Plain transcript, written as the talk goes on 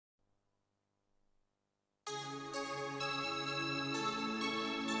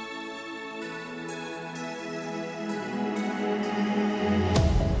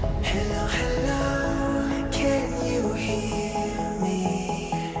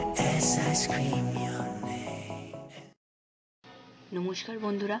নমস্কার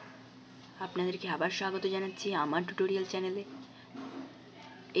বন্ধুরা, আপনাদেরকে আবার স্বাগত জানাচ্ছি আমার টিউটোরিয়াল চ্যানেলে।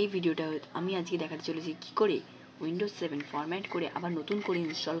 এই ভিডিওটা আমি আজকে দেখাতে চলেছি কী করে উইন্ডোজ 7 ফরম্যাট করে আবার নতুন করে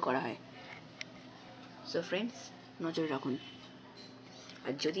ইনস্টল করা হয়। সো ফ্রেন্ডস, নজরে রাখুন।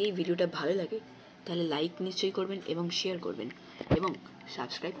 আর যদি এই ভিডিওটা ভালো লাগে তাহলে লাইক নিশ্চয়ই করবেন এবং শেয়ার করবেন এবং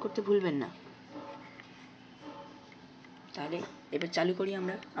সাবস্ক্রাইব করতে ভুলবেন না। তাহলে এবার চালু করি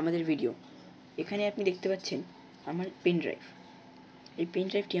আমরা আমাদের ভিডিও। এখানে আপনি দেখতে পাচ্ছেন আমার পেন ড্রাইভ। এই পেন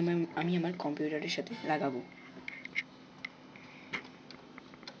ড্রাইভটি আমি আমার কম্পিউটারের সাথে লাগাবো।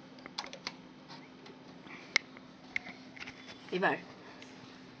 এবার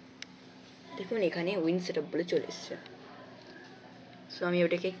দেখুন এখানে উইন সেটআপ বলে চলে এসছে। সো আমি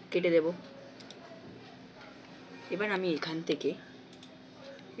ওটাকে কেটে দেব। এবার আমি এখান থেকে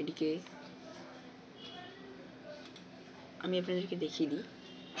এটিকে আমি আপনাদেরকে দেখিয়ে দিই,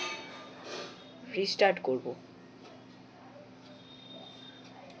 রিস্টার্ট করব।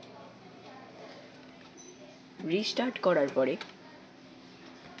 রিস্টার্ট করার পরে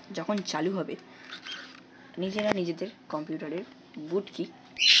যখন চালু হবে নিজেরা নিজেদের কম্পিউটারের বুট কি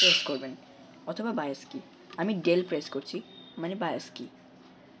প্রেস করবেন অথবা বায়াস কি। আমি ডেল প্রেস করছি, মানে বায়াস কি।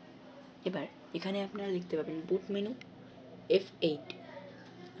 এবার এখানে আপনারা লিখতে পাবেন বুট মেনু F8।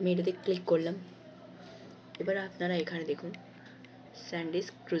 আমি এটাতে ক্লিক করলাম। এবার আপনারা এখানে দেখুন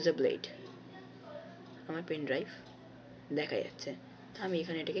স্যানডিস্ক ক্রুজার ব্লেড আমার পেন ড্রাইভ দেখা যাচ্ছে। আমি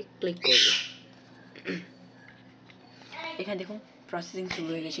এখানে এটাকে ক্লিক করব। এখানে দেখুন প্রসেসিং শুরু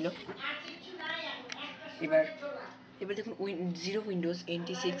হয়ে গেছিল। এবার দেখুন উইন্ডোজ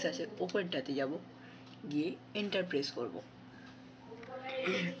NT6 আছে, ওপরটাতে যাব, গিয়ে এন্টার প্রেস করব।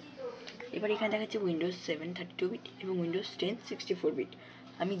 এবার এখানে দেখাচ্ছে উইন্ডোজ 7 32 বিট এবং উইন্ডোজ 10 64 বিট।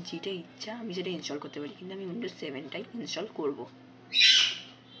 আমি যেটা ইচ্ছা আমি সেটা ইনস্টল করতে পারি, কিন্তু আমি উইন্ডোজ 7টাই ইনস্টল করব।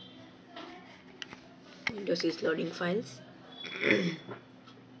 Windows is loading files.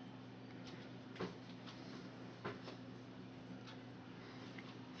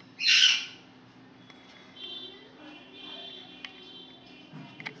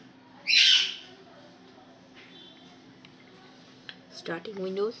 Starting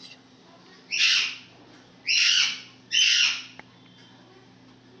Windows.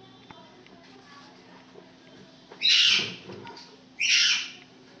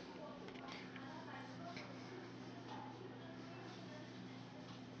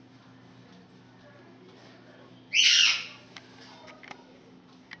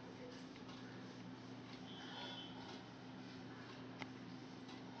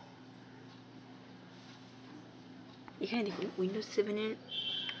 এখানে দেখুন উইন্ডোজ 7-এর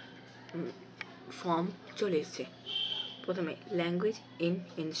ফর্ম চলে এসছে। প্রথমে ল্যাঙ্গুয়েজ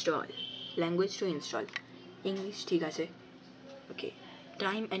টু ইনস্টল ইংলিশ, ঠিক আছে, ওকে।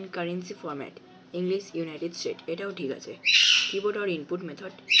 Time and currency format English United state, এটাও ঠিক আছে। কিবোর্ড আর ইনপুট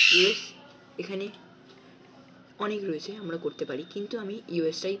মেথড ইউএস, এখানে অনেক রয়েছে, আমরা করতে পারি, কিন্তু আমি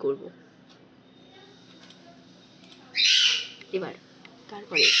ইউএসটাই করব। এবার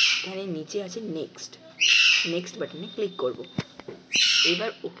তারপরে এখানে নিচে আছে নেক্সট বাটনে ক্লিক করব। এবার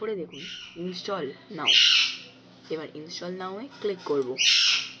উপরে দেখুন ইনস্টল নাও। এবার ইনস্টল নাও-এ ক্লিক করব।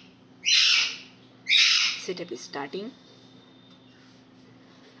 Setup is starting.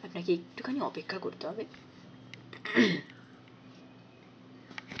 আপনাকে একটুখানি অপেক্ষা করতে হবে।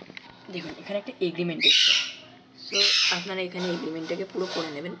 দেখুন এখানে একটা এগ্রিমেন্ট এসছে। সো আপনারা এখানে এগ্রিমেন্টটাকে পুরো করে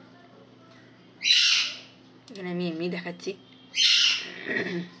নেবেন। এখানে আমি এমনি দেখাচ্ছি,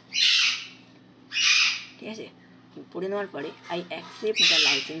 ঠিক আছে। পড়ে নেওয়ার পরে আই অ্যাকসেপ্ট দ্য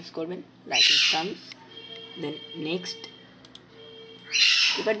লাইসেন্স করবেন, লাইসেন্স টার্মস, দেন নেক্সট।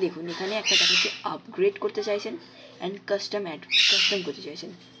 এবার দেখুন এখানে একটা দেখাচ্ছে আপগ্রেড করতে চাইছেন অ্যান্ড কাস্টম করতে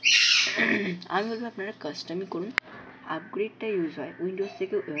চাইছেন। আমি বলবো আপনারা কাস্টমই করুন। আপগ্রেডটা ইউজ হয় উইন্ডোজ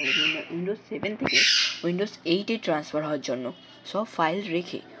 7 থেকে উইন্ডোজ 8-এ ট্রান্সফার হওয়ার জন্য। সব ফাইল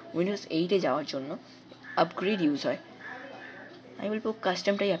রেখে উইন্ডোজ 8-এ যাওয়ার জন্য আপগ্রেড ইউজ হয়। আমি বলবো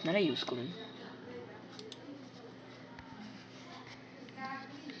কাস্টমটাই আপনারা ইউজ করুন।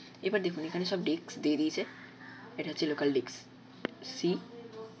 এবার দেখুন এখানে সব ডিস্ক দিয়ে দিয়েছে। এটা হচ্ছে লোকাল ডিস্ক সি,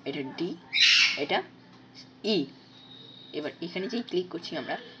 এটা ডি, এটা ই। এবার এখানে যেই ক্লিক করছি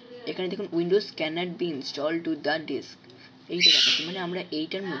আমরা, এখানে দেখুন Windows cannot B install to the disk, এইটা দেখাচ্ছে, মানে আমরা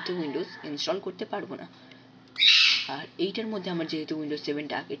এইটার মধ্যে উইন্ডোজ ইনস্টল করতে পারবো না। আর এইটার মধ্যে আমার যেহেতু উইন্ডোজ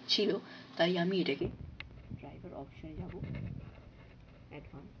 7টা আগে ছিল, তাই আমি এটাকে ড্রাইভার অপশনে যাব,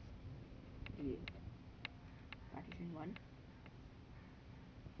 অ্যাডভান্স দিয়ে পার্টিশন 1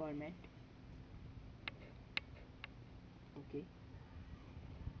 ফরম্যাট, ওকে।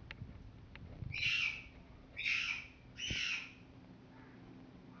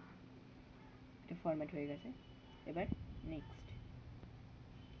 ফরম্যাট হয়ে গেছে। এবার নেক্সট।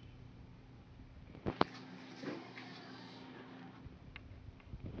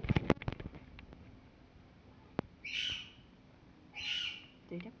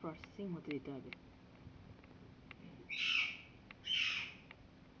 তো এটা প্রসেসিং হতে দিতে হবে।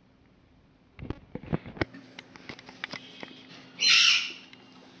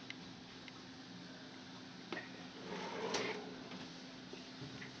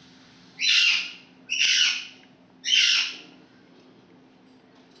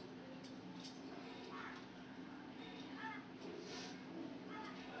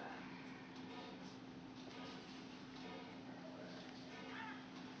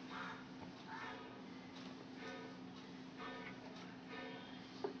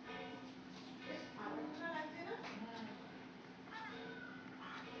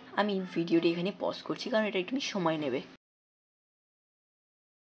 আমি ভিডিওটি এখানে পজ করছি কারণ এটা একটু সময় নেবে।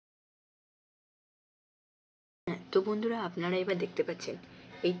 তো বন্ধুরা, আপনারা এবার দেখতে পাচ্ছেন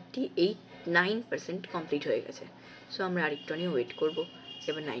 89% কমপ্লিট হয়ে গেছে। সো আমরা আরেকটু ওয়েট করব।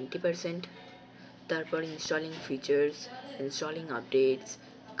 এবার 90%, তারপর installing features, installing updates,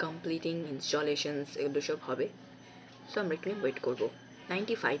 completing installations, এগুলো সব হবে। সো আমরা একটু ওয়েট করব।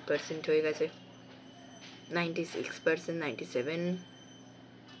 95% হয়ে গেছে, 96%, 97,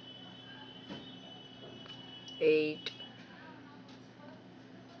 8,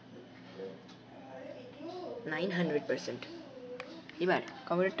 900%। এবার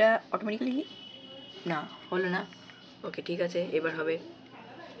কম্পিউটারটা অটোমেটিক্যালি না হলো না। ওকে, ঠিক আছে, এবার হবে।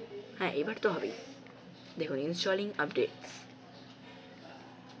 হ্যাঁ, এবার তো হবেই। দেখুন, ইনস্টলিং আপডেটস।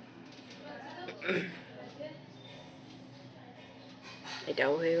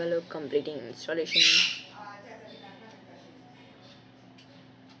 এটাও হয়ে গেল। Completing installation.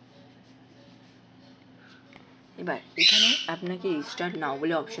 এবার এখানে আপনাকে রিস্টার্ট নাও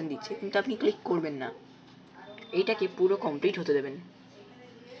বলে অপশন দিচ্ছে, কিন্তু আপনি ক্লিক করবেন না। এইটাকে পুরো কমপ্লিট হতে দেবেন,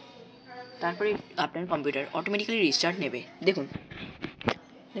 তারপরে আপনার কম্পিউটার অটোমেটিক্যালি রিস্টার্ট নেবে। দেখুন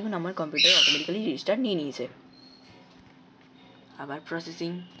দেখুন আমার কম্পিউটার অটোমেটিক্যালি রিস্টার্ট নিয়ে নিয়েছে। আবার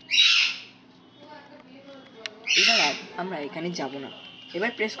প্রসেসিং। এবার আর আমরা এখানে যাব না।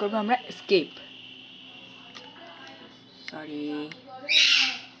 এবার প্রেস করবো আমরা এসকেপ।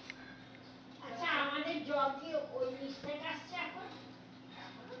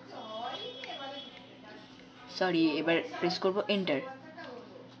 সরি, এবার প্রেস করব এন্টার।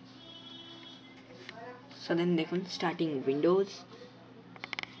 সো দেন দেখুন স্টার্টিং উইন্ডোজ।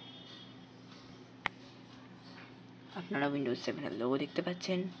 আপনারা উইন্ডোজ 7 এর লোগো দেখতে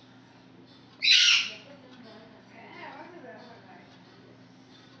পাচ্ছেন।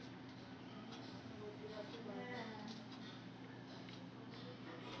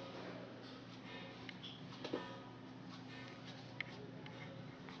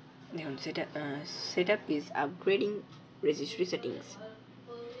 দেখুন setup is upgrading registry settings.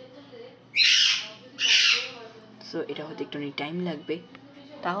 So এটা হতে একটু টাইম লাগবে,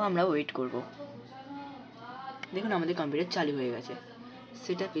 তাও আমরা ওয়েট করব। দেখুন আমাদের কম্পিউটার চালু হয়ে গেছে।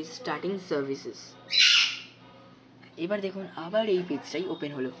 Setup is starting services. এবার দেখুন আবার এই পেজটাই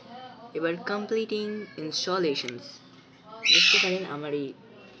ওপেন হলো। এবার কমপ্লিটিং ইনস্টলেশনস। দেখতে পারেন আমার এই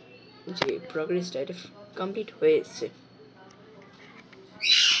যে প্রোগ্রেসটা, এটা কমপ্লিট হয়ে এসছে।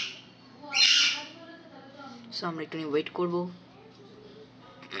 সো আমরা একটু ওয়েট করব।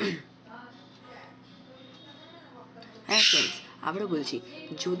 হ্যাঁ ফ্রেন্ডস, আবারও বলছি,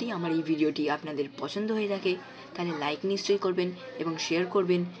 যদি আমার এই ভিডিওটি আপনাদের পছন্দ হয়ে থাকে তাহলে লাইক নিশ্চয়ই করবেন এবং শেয়ার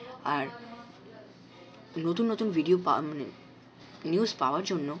করবেন। আর নতুন নতুন ভিডিও নিউজ পাওয়ার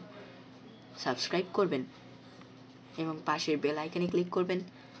জন্য সাবস্ক্রাইব করবেন এবং পাশের বেল আইকনে ক্লিক করবেন।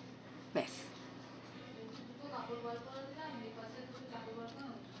 ব্যাস।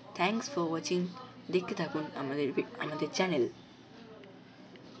 Thanks for watching. দেখতে থাকুন আমাদের channel.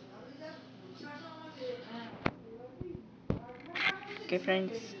 Okay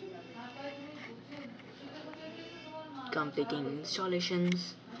friends, completing installations,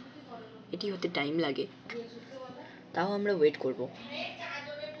 এটি হতে টাইম লাগে, তাও আমরা ওয়েট করব।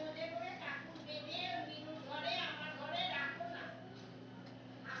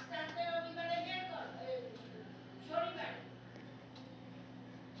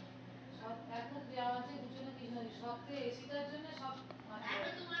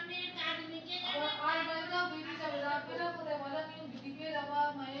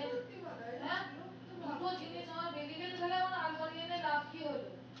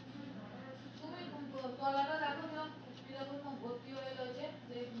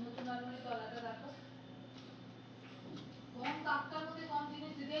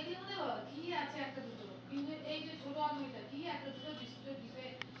 কি আছে একটা দুটো, কিন্তু এই যে ছোট আলমারিটা কি একটা দুটো বিস্কুটের ডিপে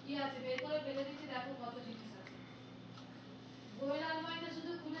কি আছে বের করে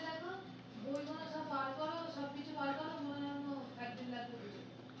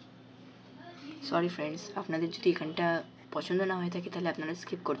সরি ফ্রেন্ডস, আপনাদের যদি এখানটা পছন্দ না হয়ে থাকে তাহলে আপনারা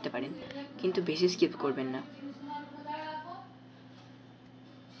স্কিপ করতে পারেন, কিন্তু বেশি স্কিপ করবেন না,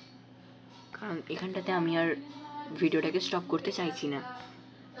 কারণ এখানটাতে আমি আর ভিডিওটাকে স্টপ করতে চাইছি না।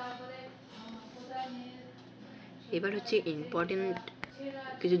 এবার হচ্ছে ইম্পর্টেন্ট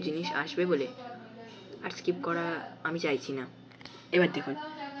কিছু জিনিস আসবে বলে আর স্কিপ করা আমি চাইছি না। এবার দেখুন,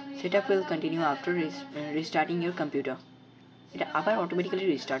 setup will continue after restarting your computer. এটা আবার অটোমেটিক্যালি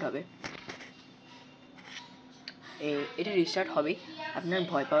রিস্টার্ট হবে। এটা রিস্টার্ট হবে, আপনার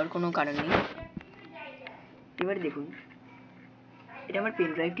ভয় পাওয়ার কোনো কারণ নেই। এবার দেখুন, এটা আমার পেন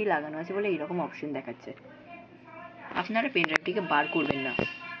ড্রাইভটি লাগানো আছে বলে এইরকম অপশন দেখাচ্ছে। আপনারা পেন ড্রাইভটিকে বার করবেন না।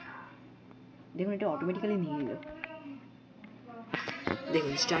 দেখুন, এটা অটোমেটিক্যালি নিয়ে নিল।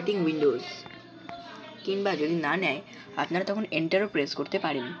 দেখুন, স্টার্টিং উইন্ডোজ, কিংবা যদি না নেয় আপনারা তখন এন্টারও প্রেস করতে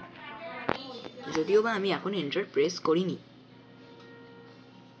পারেন, যদিও বা আমি এখন এন্টার প্রেস করিনি।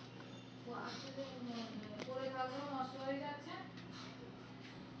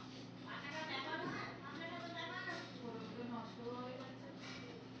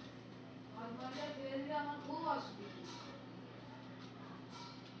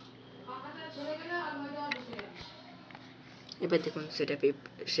 এবার দেখুন,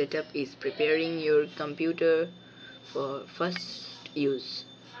 setup is preparing your computer for first use.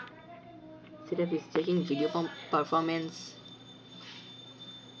 Setup is checking video performance.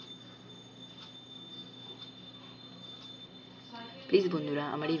 Please বন্ধুরা,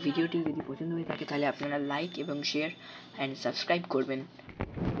 আমার এই ভিডিওটি যদি পছন্দ হয়ে থাকে তাহলে আপনারা লাইক এবং শেয়ার অ্যান্ড সাবস্ক্রাইব করবেন।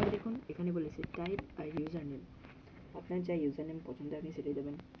 এবার দেখুন, এখানে বলেছে টাইপ আর ইউজার নেম। আপনার যা ইউজার নেম পছন্দ আপনি সেটাই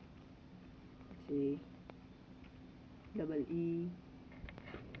দেবেন। JEE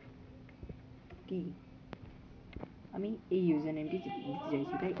আমি এই ইউজার নেমটি দিতে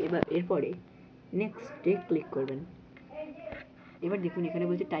চাইছি, তাই এরপরে নেক্সটে ক্লিক করবেন। এবার দেখুন, এখানে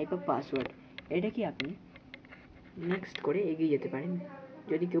বলছে টাইপ অফ পাসওয়ার্ড। এটা কি আপনি নেক্সট করে এগিয়ে যেতে পারেন।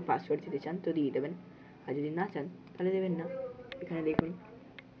 যদি কেউ পাসওয়ার্ড দিতে চান তো দিয়ে দেবেন, আর যদি না চান তাহলে দেবেন না। এখানে দেখুন,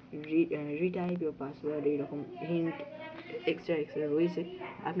 রিটাইপ ইউর পাসওয়ার্ড, এইরকম হিন্ট এক্সট্রা রয়েছে।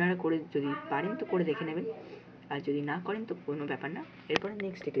 আপনারা করে যদি পারেন তো করে দেখে নেবেন, আর যদি না করেন তো কোনো ব্যাপার না। এরপরে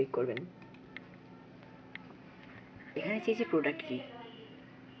নেক্সটে ক্লিক করবেন। এখানে চেয়েছে প্রোডাক্ট কি,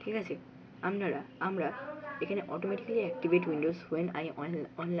 ঠিক আছে। আমরা এখানে automatically activate Windows when I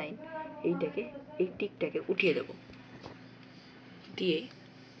online এই টিকটাকে উঠিয়ে দেবো, দিয়ে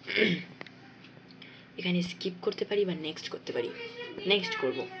এখানে স্কিপ করতে পারি বা নেক্সট করতে পারি। নেক্সট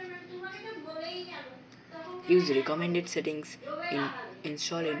করব। Use recommended settings,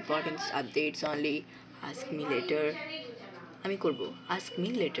 install importance updates only, ask me letter. আমি করব আস্ক মি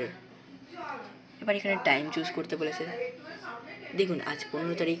লেটার। এবার এখানে টাইম চুজ করতে বলেছে। দেখুন, আজ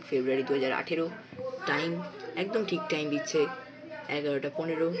 15 তারিখ ফেব্রুয়ারি 2018। টাইম একদম ঠিক টাইম দিচ্ছে,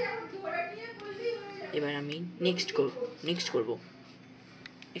 11:15। এবার আমি নেক্সট করব।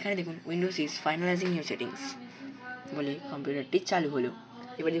 এখানে দেখুন, Windows is finalising your settings বলে কম্পিউটারটি চালু হলো।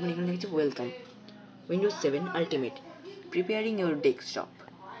 এবার দেখুন, এখানে দেখছি welcome Windows 7 ultimate preparing your desktop.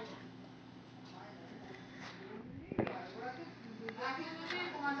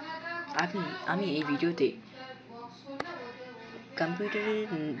 আমি এই ভিডিওতে কম্পিউটারের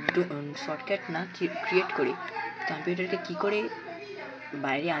শর্টকাট না ক্রিয়েট করে কম্পিউটারকে কী করে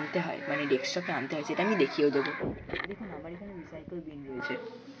বাইরে আনতে হয়, মানে ডেস্কটপে আনতে হয়, সেটা আমি দেখিয়েও দেবো। দেখুন, আমার এখানে রিসাইকেল বিন রয়েছে।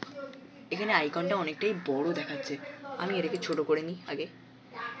 এখানে আইকনটা অনেকটাই বড় দেখাচ্ছে, আমি এটাকে ছোট করে নিই আগে।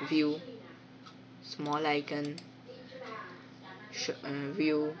 View, small icon,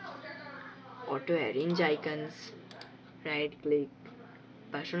 view, auto arrange icons, right click,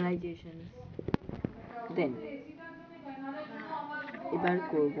 personalisation. দেন এবার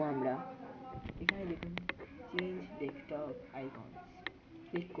করব আমরা, এখানে দেখুন চেঞ্জ ডেস্কটপ আইকন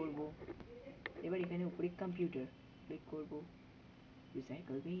ক্লিক করব। এবার এখানে উপরে কম্পিউটার ক্লিক করব,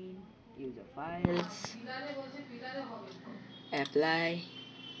 রিসাইকেল বিন, ইউজার ফাইলস, অ্যাপ্লাই,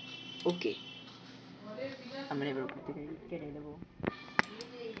 ওকে। আমরা এবার উপর থেকে কেটে দেবো,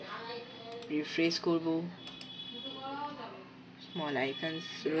 রিফ্রেশ করব, স্মল আইকনস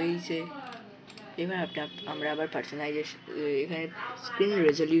রয়েছে। এবার আমরা আবার পার্সোনালাইজেশন, এখানে স্ক্রিন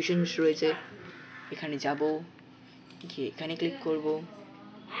রেজলিউশনস রয়েছে, এখানে যাব, গিয়ে এখানে ক্লিক করব,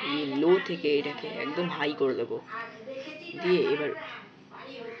 গিয়ে লো থেকে এটাকে একদম হাই করে দেবো, দিয়ে এবার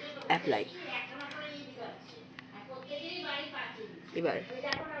অ্যাপ্লাই। এবার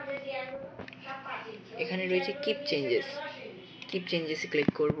এখানে রয়েছে কিপ চেঞ্জেসে ক্লিক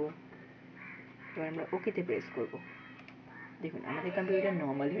করব। এবার আমরা ওকেতে প্রেস করব। দেখুন, আমাদের কম্পিউটার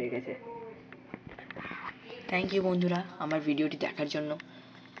নর্মাল হয়ে গেছে। থ্যাংক ইউ বন্ধুরা আমার ভিডিওটি দেখার জন্য,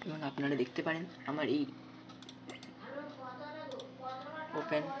 এবং আপনারা দেখতে পারেন আমার এই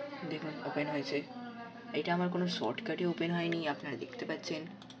ওপেন, দেখুন ওপেন হয়েছে। এটা আমার কোনো শর্টকাটে ওপেন হয়নি, আপনারা দেখতে পাচ্ছেন।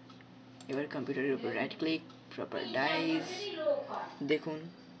 এবার কম্পিউটারের উপর রাইট ক্লিক, প্রপার ডাইজ, দেখুন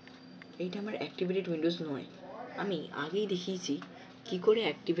এইটা আমার অ্যাক্টিভেটেড উইন্ডোজ নয়। আমি আগেই দেখিয়েছি কি করে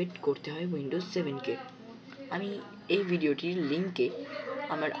অ্যাক্টিভেট করতে হয় উইন্ডোজ 7কে। আমি এই ভিডিওটির লিঙ্কে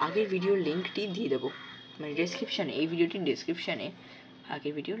আমার আগের ভিডিওর লিঙ্কটি দিয়ে দেবো, মানে ডেসক্রিপশানে, এই ভিডিওটির ডেসক্রিপশানে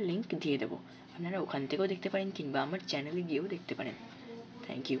আগের ভিডিওর লিঙ্ক দিয়ে দেবো। আপনারা ওখান থেকেও দেখতে পারেন কিংবা আমার চ্যানেলে গিয়েও দেখতে পারেন।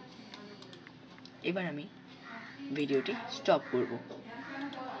 Thank you. এবার আমি ভিডিওটি স্টপ করব।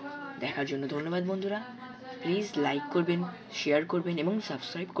 দেখার জন্য ধন্যবাদ বন্ধুরা। প্লিজ লাইক করবেন, শেয়ার করবেন এবং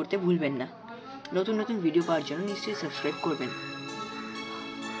সাবস্ক্রাইব করতে ভুলবেন না। নতুন নতুন ভিডিও পাওয়ার জন্য নিশ্চয়ই সাবস্ক্রাইব করবেন।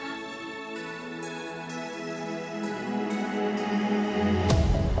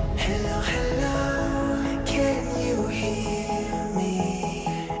 Hello, hello, can you hear me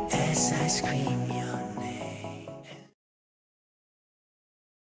as I scream?